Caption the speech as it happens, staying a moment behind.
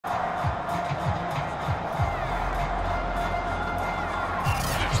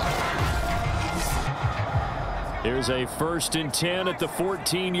Here's a 1st and 10 at the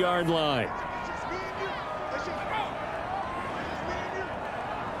 14-yard line.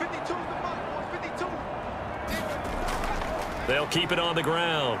 They'll keep it on the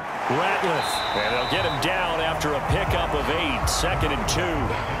ground. Ratliff, and they'll get him down after a pickup of 8. 2nd and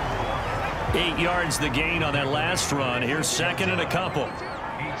 2. 8 yards the gain on that last run. Here's 2nd and a couple.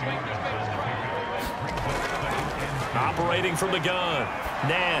 Operating from the gun.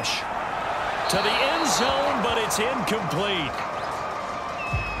 Nash to the end zone, but it's incomplete.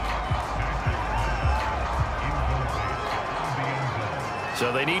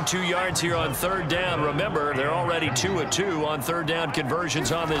 So they need 2 yards here on 3rd down. Remember, they're already 2 of 2 on 3rd down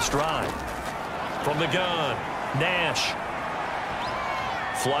conversions on this drive. From the gun, Nash.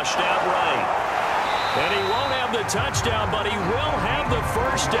 Flushed out right. And he won't have the touchdown, but he will have the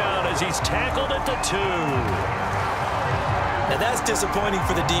 1st down as he's tackled at the 2. Now that's disappointing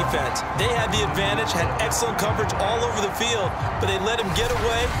for the defense. They had the advantage, had excellent coverage all over the field, but they let him get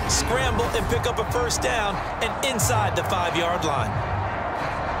away, scramble, and pick up a 1st down and inside the 5-yard line.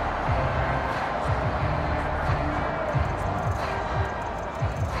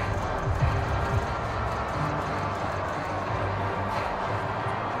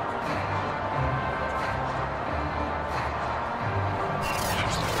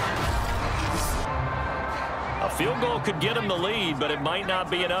 Field goal could get them the lead, but it might not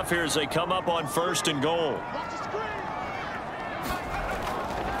be enough here as they come up on 1st and goal.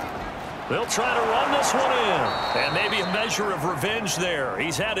 They'll try to run this one in. And maybe a measure of revenge there.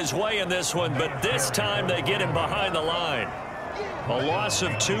 He's had his way in this one, but this time they get him behind the line. A loss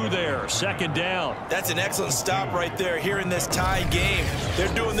of 2 there. 2nd down. That's an excellent stop right there here in this tie game.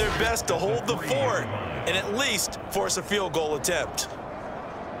 They're doing their best to hold the fort and at least force a field goal attempt.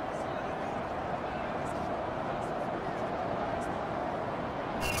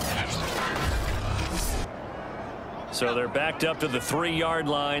 So they're backed up to the 3-yard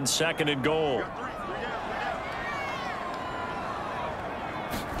line, 2nd and goal.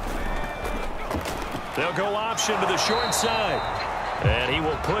 They'll go option to the short side. And he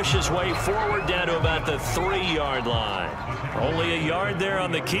will push his way forward down to about the 3-yard line. Only a yard there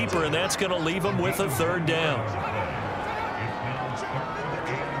on the keeper, and that's going to leave him with a 3rd down.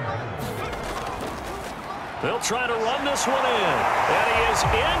 They'll try to run this one in. And he is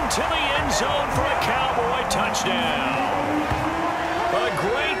into the end zone for a Cowboy touchdown. A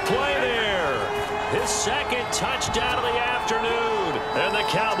great play there. His 2nd touchdown of the afternoon. And the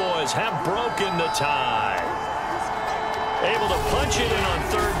Cowboys have broken the tie. Able to punch it in on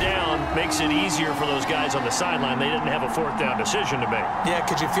 3rd down makes it easier for those guys on the sideline. They didn't have a 4th down decision to make. Yeah,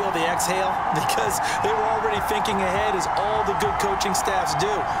 could you feel the exhale? Because they were already thinking ahead, as all the good coaching staffs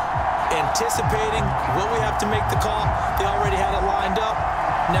do. Anticipating, will we have to make the call? They already had it lined up,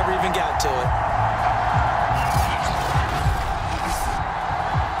 never even got to it.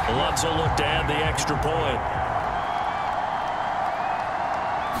 Loves a look to add the extra point.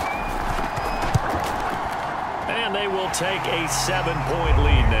 And they will take a 7-point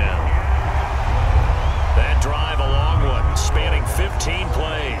lead now. That drive, a long one, spanning 15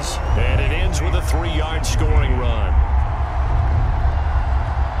 plays. And it ends with a 3-yard scoring run.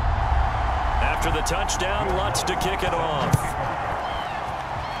 After the touchdown, Lutz to kick it off.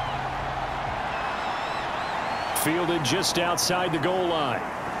 Fielded just outside the goal line.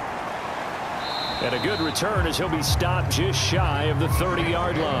 And a good return as he'll be stopped just shy of the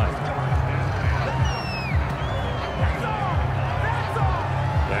 30-yard line.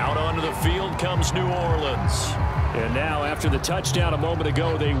 Out onto the field comes New Orleans. And now, after the touchdown a moment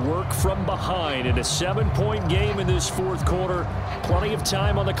ago, they work from behind in a 7-point game in this 4th quarter. Plenty of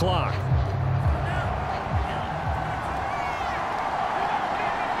time on the clock.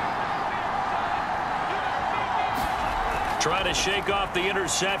 Trying to shake off the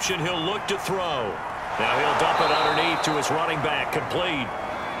interception. He'll look to throw. Now he'll dump it underneath to his running back. Complete.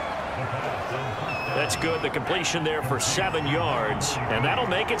 That's good. The completion there for 7 yards. And that'll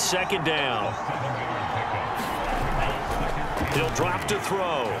make it 2nd down. He'll drop to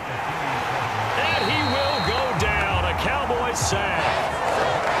throw. And he will go down. A Cowboy sack.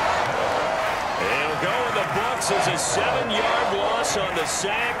 He'll go in the books as a 7-yard loss on the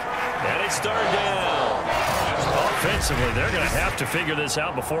sack. And it's 3rd down. Offensively, they're going to have to figure this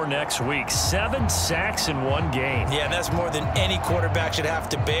out before next week. 7 sacks in 1 game. Yeah, that's more than any quarterback should have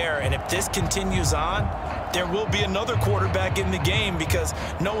to bear. And if this continues on, there will be another quarterback in the game, because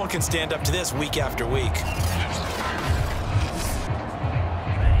no one can stand up to this week after week.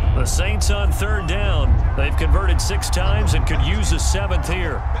 The Saints on 3rd down. They've converted 6 times and could use a 7th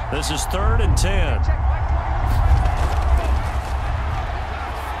here. This is 3rd and 10.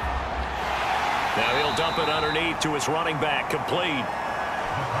 Now he'll dump it underneath to his running back, complete.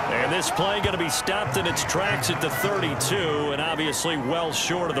 And this play going to be stopped in its tracks at the 32, and obviously well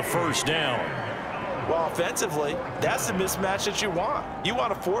short of the first down. Well, offensively, that's the mismatch that you want. You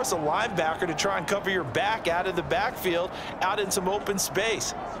want to force a linebacker to try and cover your back out of the backfield, out in some open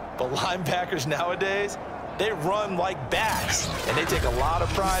space. But linebackers nowadays, they run like backs, and they take a lot of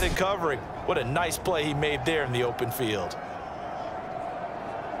pride in covering. What a nice play he made there in the open field.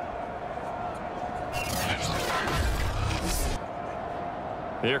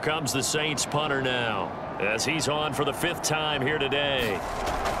 Here comes the Saints punter now, as he's on for the 5th time here today.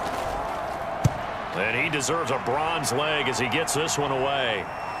 And he deserves a bronze leg as he gets this one away.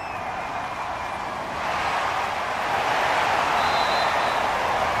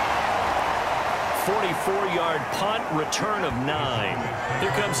 44-yard punt, return of 9.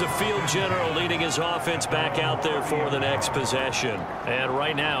 Here comes the field general leading his offense back out there for the next possession. And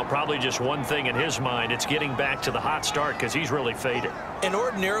right now, probably just one thing in his mind, it's getting back to the hot start because he's really faded. And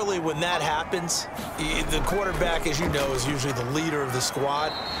ordinarily when that happens, the quarterback, as you know, is usually the leader of the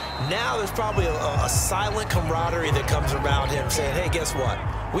squad. Now there's probably a silent camaraderie that comes around him saying, hey, guess what?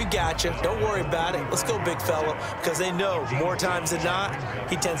 We got you. Don't worry about it. Let's go, big fella. Because they know more times than not,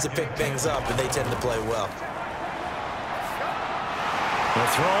 he tends to pick things up, and they tend to play well. The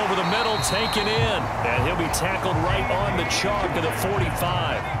throw over the middle taken in. And he'll be tackled right on the chalk to the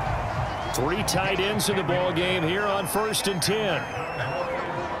 45. 3 tight ends in the ball game here on 1st and 10.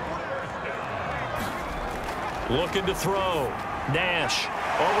 Looking to throw. Nash.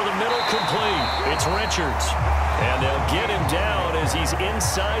 Over the middle, complete. It's Richards. And they'll get him down as he's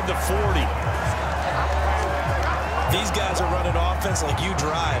inside the 40. These guys are running offense like you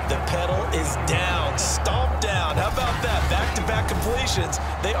drive. The pedal is down, stomp down. How about that? Back-to-back completions.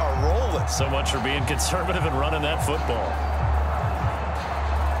 They are rolling. So much for being conservative and running that football.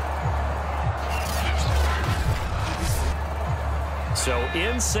 So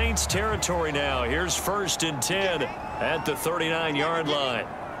in Saints territory now. Here's 1st and 10 at the 39-yard line.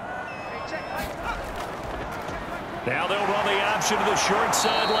 Now they'll run the option to the short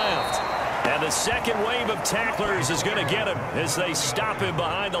side left. And the second wave of tacklers is going to get him as they stop him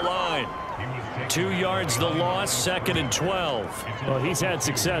behind the line. 2 yards the loss, 2nd and 12. Well, he's had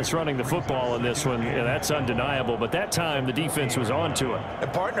success running the football in this one. Yeah, that's undeniable. But that time, the defense was on to it.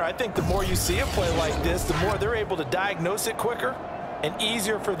 And, partner, I think the more you see a play like this, the more they're able to diagnose it quicker and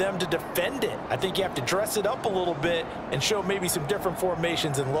easier for them to defend it. I think you have to dress it up a little bit and show maybe some different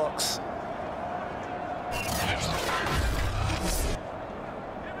formations and looks.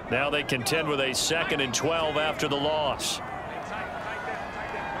 Now they contend with a 2nd and 12 after the loss.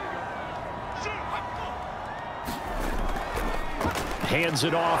 Hands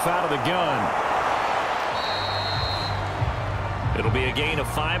it off out of the gun. It'll be a gain of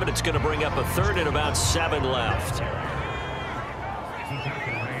 5, and it's going to bring up a 3rd and about 7 left.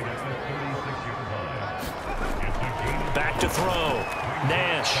 Back to throw.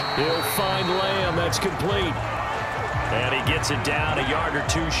 Nash. He'll find Lamb. That's complete. And he gets it down a yard or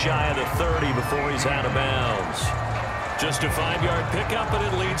 2 shy of the 30 before he's out of bounds. Just a 5-yard pickup, and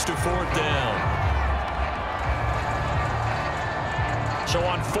it leads to 4th down. So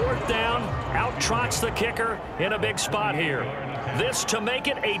on 4th down, out trots the kicker in a big spot here. This to make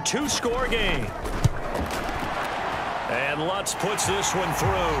it a 2-score game. And Lutz puts this one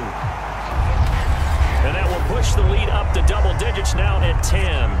through. And that will push the lead up to double digits now at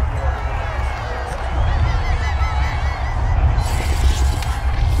 10.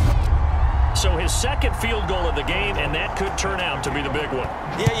 So his 2nd field goal of the game, and that could turn out to be the big one.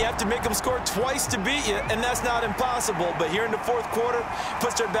 Yeah, you have to make them score twice to beat you, and that's not impossible. But here in the 4th quarter,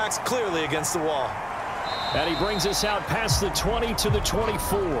 puts their backs clearly against the wall. And he brings us out past the 20 to the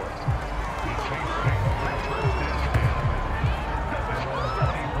 24.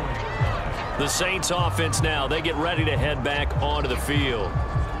 The Saints offense now, they get ready to head back onto the field.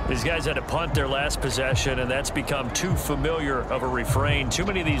 These guys had to punt their last possession, and that's become too familiar of a refrain. Too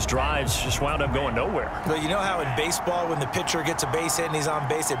many of these drives just wound up going nowhere. Well, you know how in baseball, when the pitcher gets a base hit and he's on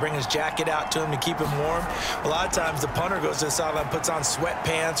base, they bring his jacket out to him to keep him warm? A lot of times the punter goes to the sideline, puts on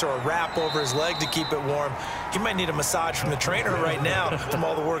sweatpants or a wrap over his leg to keep it warm. He might need a massage from the trainer right now from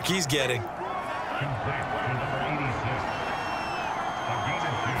all the work he's getting.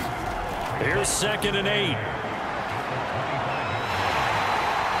 Here's 2nd and 8.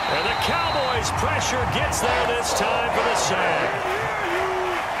 And the Cowboys' pressure gets there this time for the sack.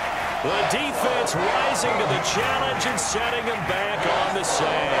 The defense rising to the challenge and setting them back on the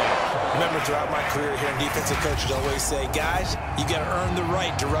sand. Remember, throughout my career here, defensive coaches always say, guys, you got to earn the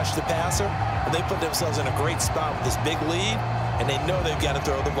right to rush the passer. But they put themselves in a great spot with this big lead, and they know they've got to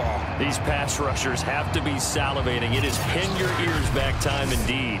throw the ball. These pass rushers have to be salivating. It is pin your ears back time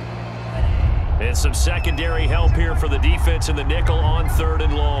indeed. And some secondary help here for the defense in the nickel on 3rd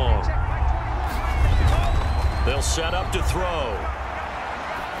and long. They'll set up to throw.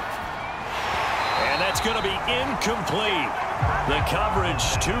 And that's going to be incomplete. The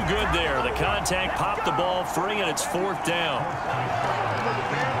coverage too good there. The contact popped the ball free, and it's 4th down.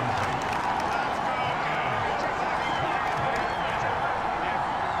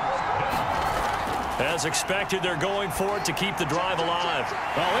 As expected, they're going for it to keep the drive alive.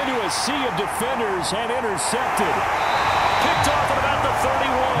 Well, into a sea of defenders and intercepted. Picked off at about the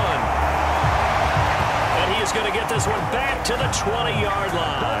 31. And he is going to get this one back to the 20-yard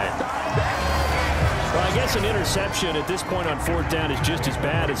line. Well, I guess an interception at this point on 4th down is just as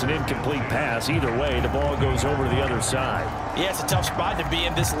bad as an incomplete pass. Either way, the ball goes over to the other side. Yeah, it's a tough spot to be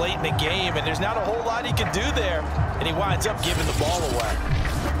in this late in the game, and there's not a whole lot he can do there, and he winds up giving the ball away.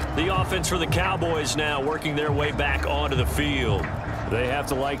 The offense for the Cowboys now working their way back onto the field. They have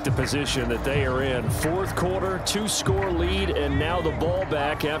to like the position that they are in. 4th quarter, 2-score lead, and now the ball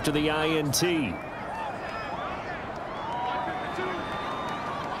back after the INT.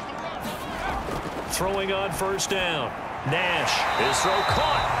 Throwing on 1st down. Nash, his throw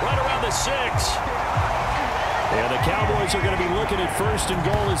caught right around the 6. And the Cowboys are going to be looking at 1st and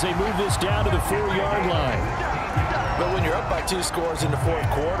goal as they move this down to the 4-yard line. But when you're up by 2 scores in the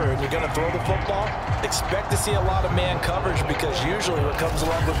 4th quarter and you're going to throw the football, expect to see a lot of man coverage, because usually what comes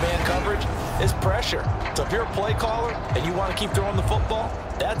along with man coverage is pressure. So if you're a play caller and you want to keep throwing the football,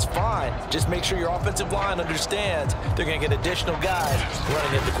 that's fine. Just make sure your offensive line understands they're going to get additional guys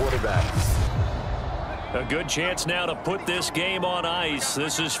running at the quarterback. A good chance now to put this game on ice.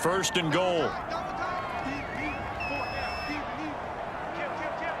 This is 1st and goal.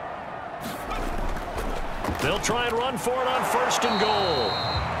 They'll try and run for it on 1st and goal.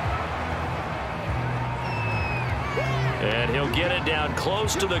 And he'll get it down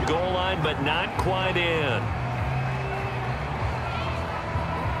close to the goal line, but not quite in.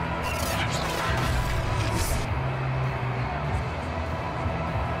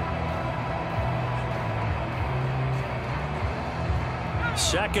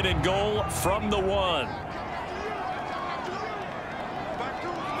 Second and goal from the 1.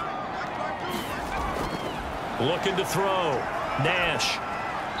 Looking to throw. Nash.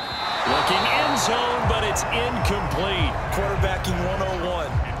 Looking end zone, but it's incomplete. Quarterbacking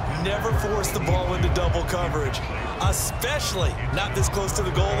 101. Never force the ball into double coverage, especially not this close to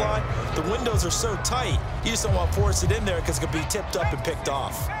the goal line. The windows are so tight, you just don't want to force it in there because it could be tipped up and picked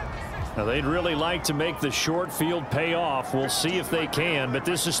off. Now, they'd really like to make the short field pay off. We'll see if they can, but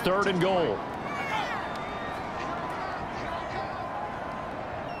this is 3rd and goal.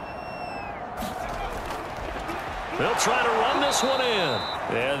 They'll try to run this one in.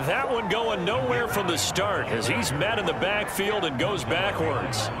 And that one going nowhere from the start as he's met in the backfield and goes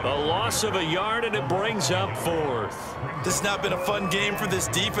backwards. A loss of a yard, and it brings up 4th. This has not been a fun game for this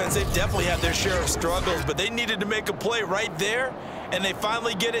defense. They've definitely had their share of struggles, but they needed to make a play right there, and they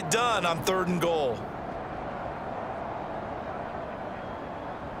finally get it done on 3rd and goal.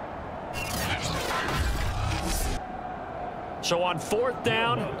 So on 4th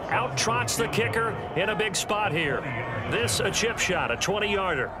down, out trots the kicker in a big spot here. This a chip shot, a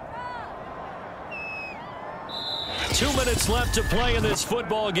 20-yarder. 2 minutes left to play in this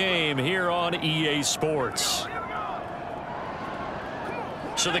football game here on EA Sports.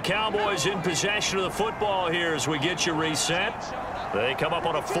 So the Cowboys in possession of the football here as we get you reset. They come up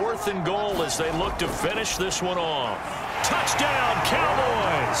on a 4th and goal as they look to finish this one off. Touchdown,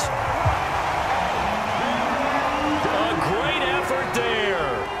 Cowboys! Great effort there.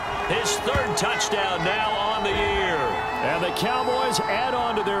 His 3rd touchdown now on the year. And the Cowboys add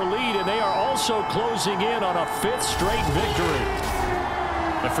on to their lead, and they are also closing in on a 5th straight victory.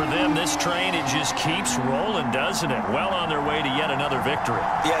 But for them, this train, it just keeps rolling, doesn't it? Well on their way to yet another victory.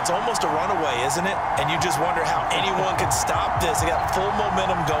 Yeah, it's almost a runaway, isn't it? And you just wonder how anyone could stop this. They got full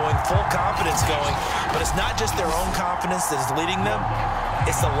momentum going, full confidence going. But it's not just their own confidence that is leading them.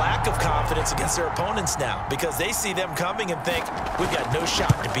 It's the lack of confidence against their opponents now, because they see them coming and think, we've got no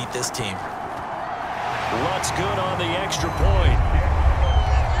shot to beat this team. Lutz good on the extra point.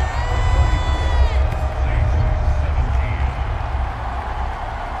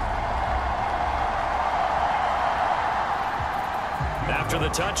 After the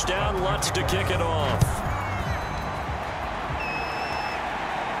touchdown, Lutz to kick it off.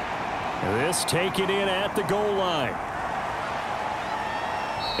 This taken in at the goal line.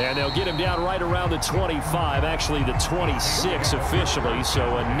 And they'll get him down right around the 25, actually the 26 officially,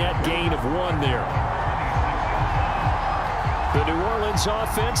 so a net gain of 1 there. The New Orleans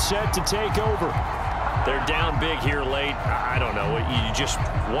offense set to take over. They're down big here late. I don't know. You just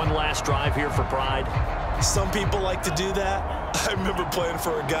one last drive here for pride. Some people like to do that. I remember playing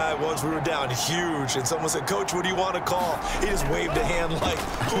for a guy once. We were down huge, and someone said, "Coach, what do you want to call?" He just waved a hand like,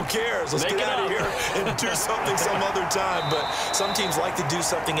 "Who cares? Let's get out of here and do something some other time." But some teams like to do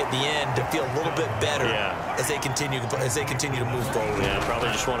something at the end to feel a little bit better as they continue to move forward. Yeah, probably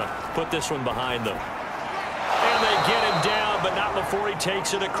just want to put this one behind them. And they get him down, but not before he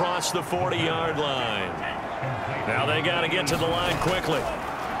takes it across the 40-yard line. Now they got to get to the line quickly.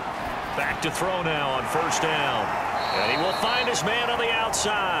 Back to throw now on first down. And he will find his man on the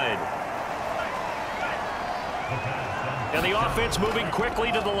outside. And the offense moving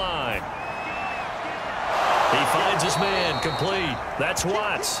quickly to the line. He finds his man, complete. That's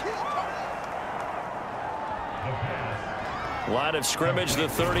Watts. Line of scrimmage, the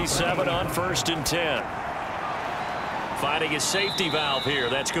 37 on 1st and 10. Finding his safety valve here.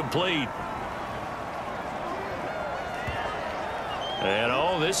 That's complete. And,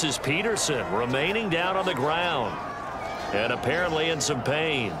 oh, this is Peterson remaining down on the ground. And apparently in some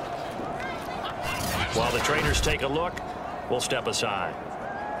pain. While the trainers take a look, we'll step aside.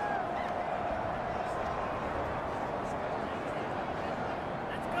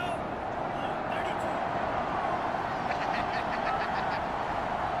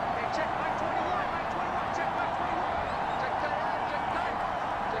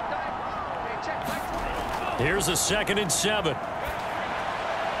 Here's a 2nd and 7.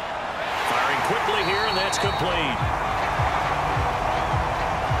 Firing quickly here, and that's complete.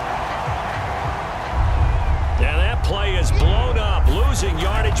 And that play is blown up, losing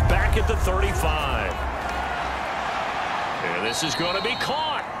yardage back at the 35. And this is going to be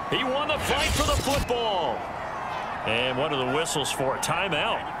caught. He won the fight for the football. And what are the whistles for?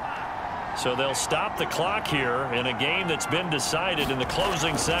 Timeout. So they'll stop the clock here in a game that's been decided in the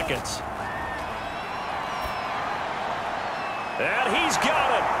closing seconds. And he's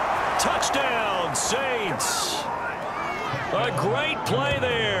got it. Touchdown, Saints. A great play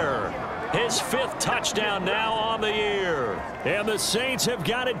there. His 5th touchdown now on the year. And the Saints have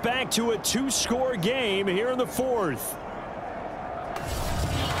got it back to a 2-score game here in the 4th.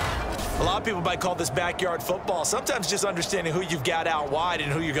 A lot of people might call this backyard football. Sometimes just understanding who you've got out wide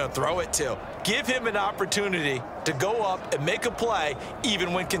and who you're going to throw it to. Give him an opportunity to go up and make a play,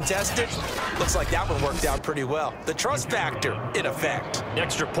 even when contested. Looks like that one worked out pretty well. The trust factor in effect.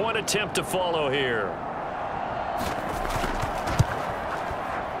 Extra point attempt to follow here.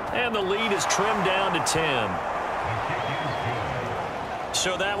 And the lead is trimmed down to 10.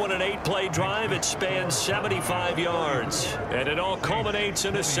 So that one an 8-play drive. It spans 75 yards. And it all culminates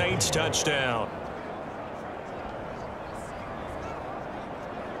in a Saints touchdown.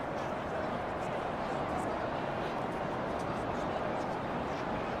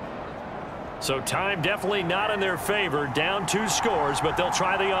 So time definitely not in their favor. Down 2 scores, but they'll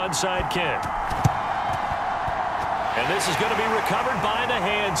try the onside kick. And this is going to be recovered by the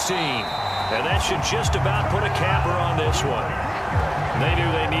hands team. And that should just about put a capper on this one. They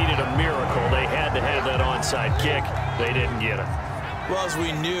knew they needed a miracle. They had to have that onside kick. They didn't get it. Well, as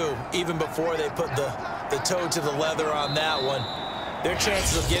we knew, even before they put the toe to the leather on that one, their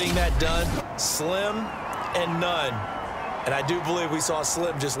chances of getting that done, slim and none. And I do believe we saw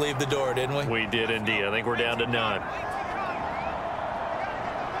Slim just leave the door, didn't we? We did indeed. I think we're down to none.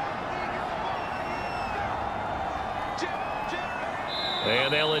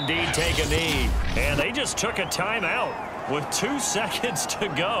 And they'll indeed take a knee. And they just took a timeout with 2 seconds to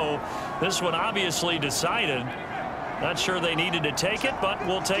go. This one obviously decided. Not sure they needed to take it, but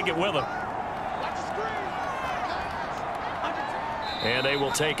we'll take it with them. And they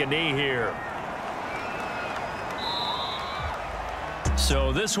will take a knee here.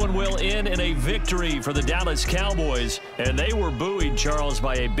 So this one will end in a victory for the Dallas Cowboys. And they were buoyed, Charles,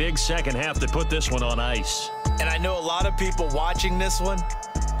 by a big second half that put this one on ice. And I know a lot of people watching this one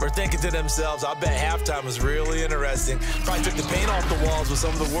were thinking to themselves, I bet halftime was really interesting. Probably took the paint off the walls with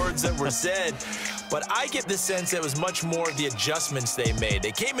some of the words that were said. But I get the sense it was much more of the adjustments they made.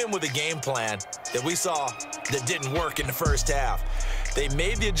 They came in with a game plan that we saw that didn't work in the first half. They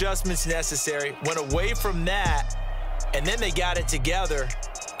made the adjustments necessary, went away from that, and then they got it together,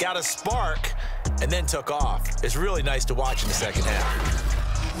 got a spark, and then took off. It's really nice to watch in the second half.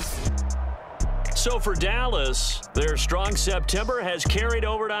 So for Dallas, their strong September has carried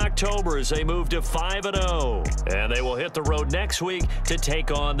over to October as they move to 5-0. And they will hit the road next week to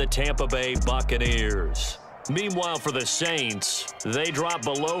take on the Tampa Bay Buccaneers. Meanwhile, for the Saints, they drop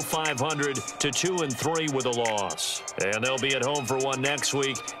below 500 to 2-3 with a loss. And they'll be at home for one next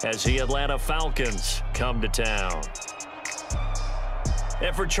week as the Atlanta Falcons come to town.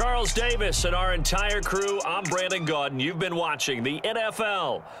 And for Charles Davis and our entire crew, I'm Brandon Gaudin. You've been watching the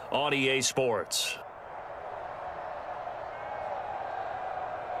NFL on EA Sports.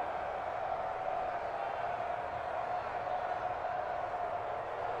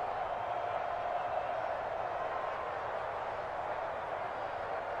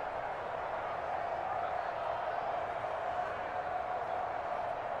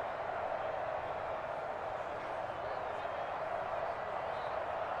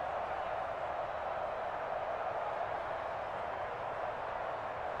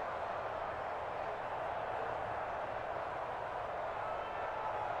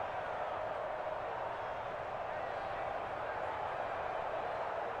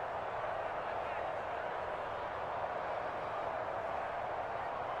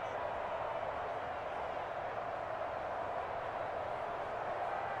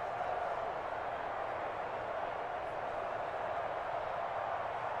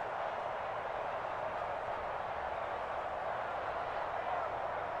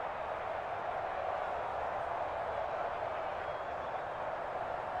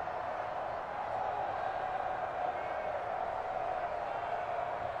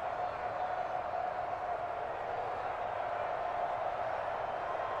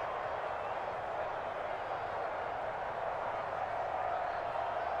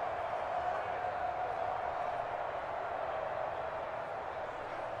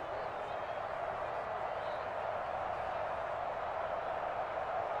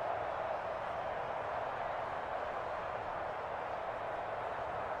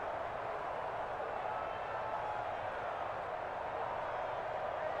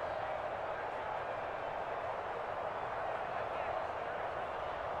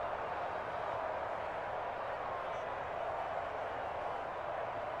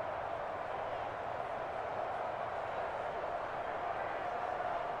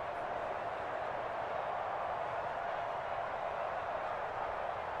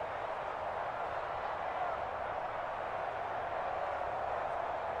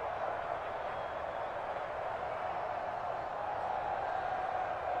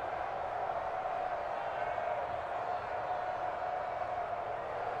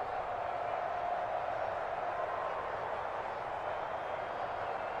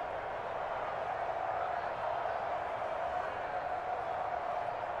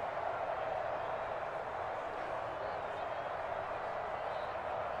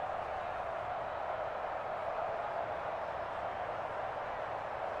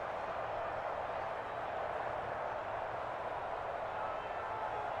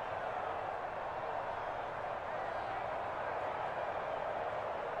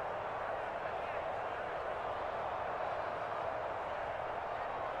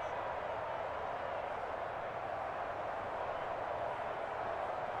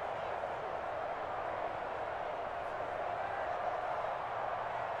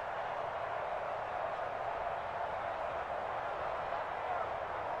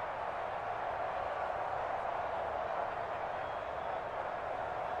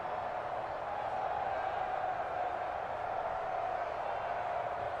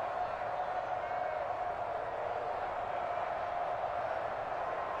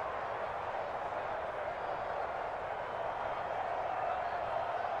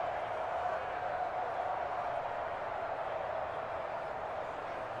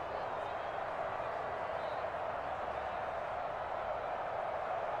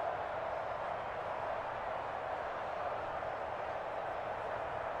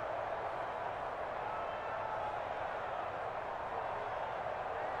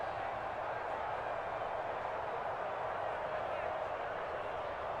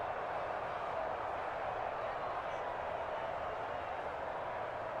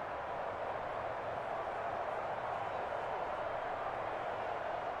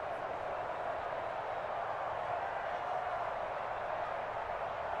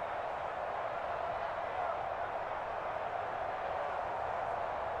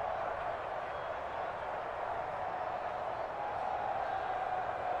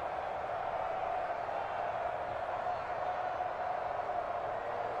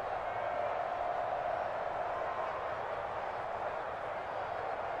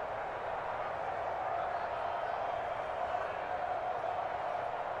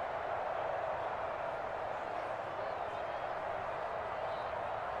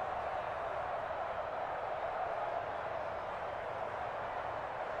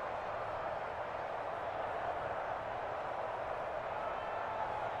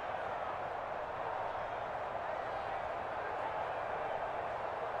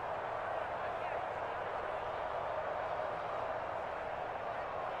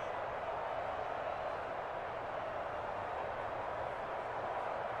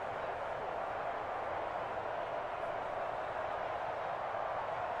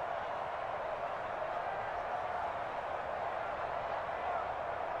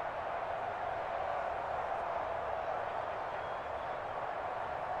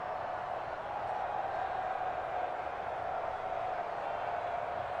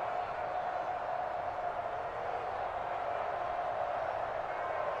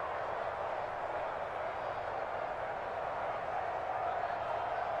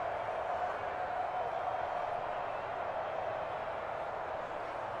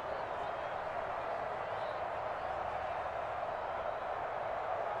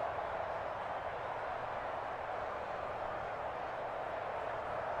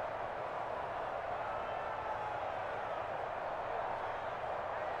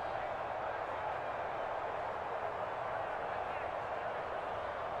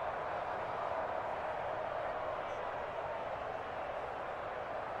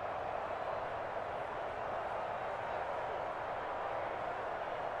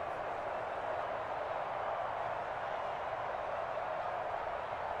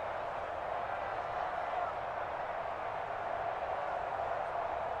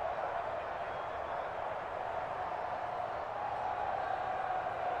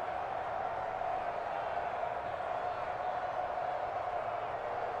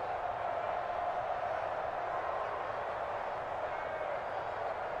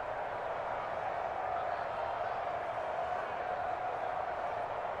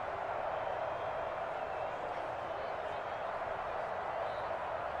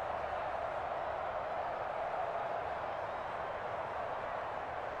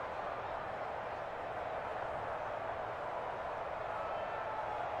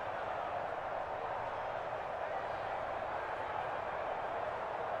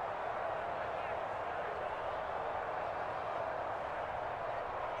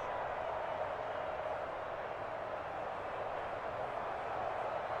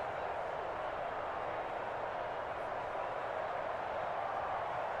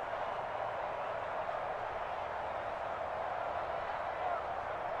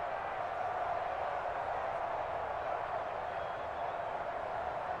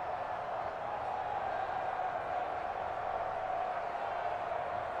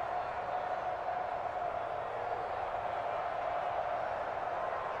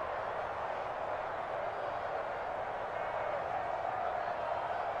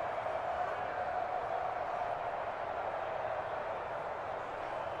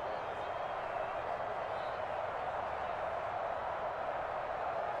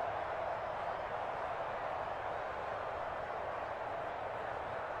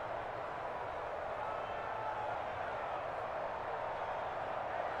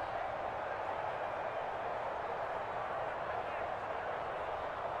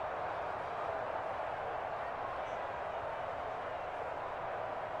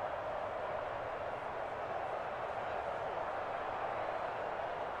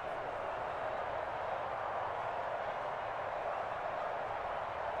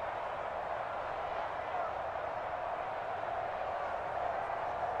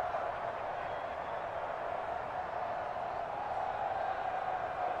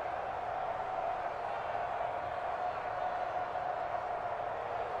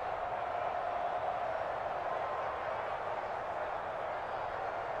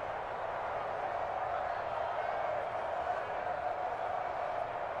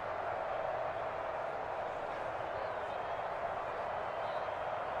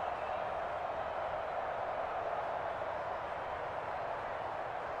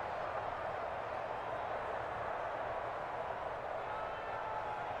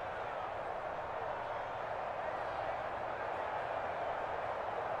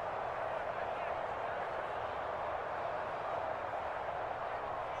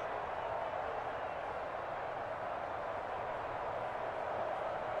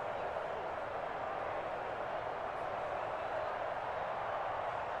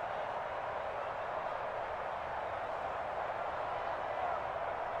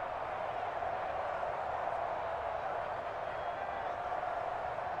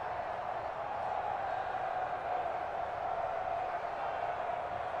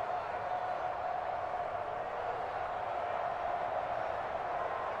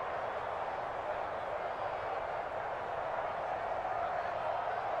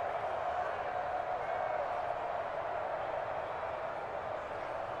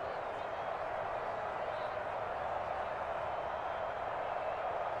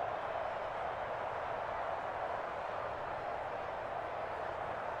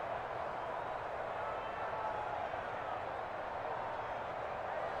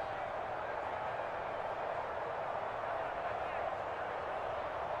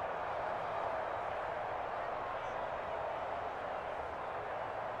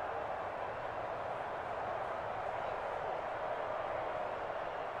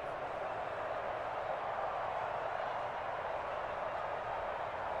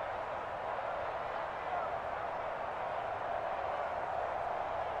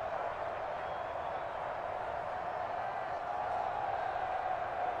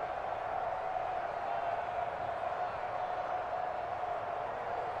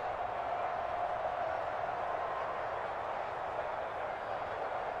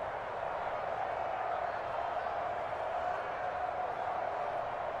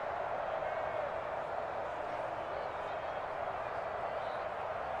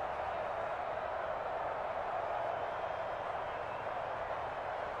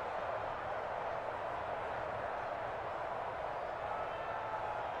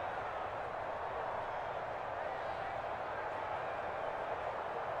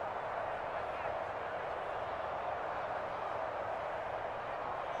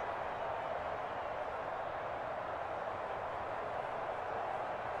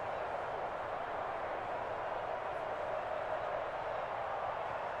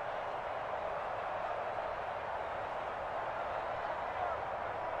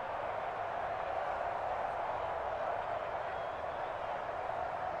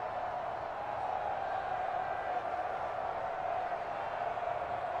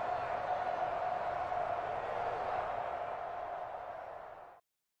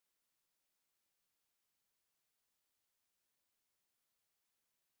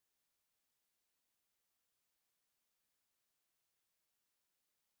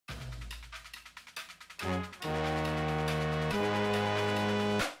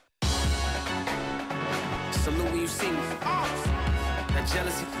 when you see me. That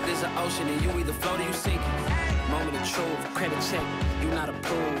jealousy is an ocean, and you either float or you sink. Moment of truth, credit check, you not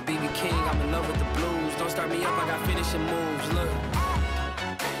approved. BB King, I'm in love with the blues. Don't start me up, I got finishing moves. Look,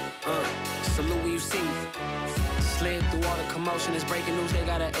 salute when you see me. Slid through all the commotion, it's breaking news, they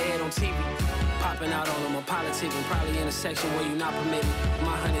got an ad on TV. Popping out on them, I'm politicking, probably in a section where you not permitted.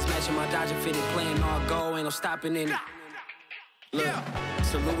 My honey's matching my Dodger fitted, playing all gold, ain't no stopping in it. Look,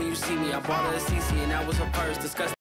 salute when you see me, I bought her a CC and that was her first. Disgusting.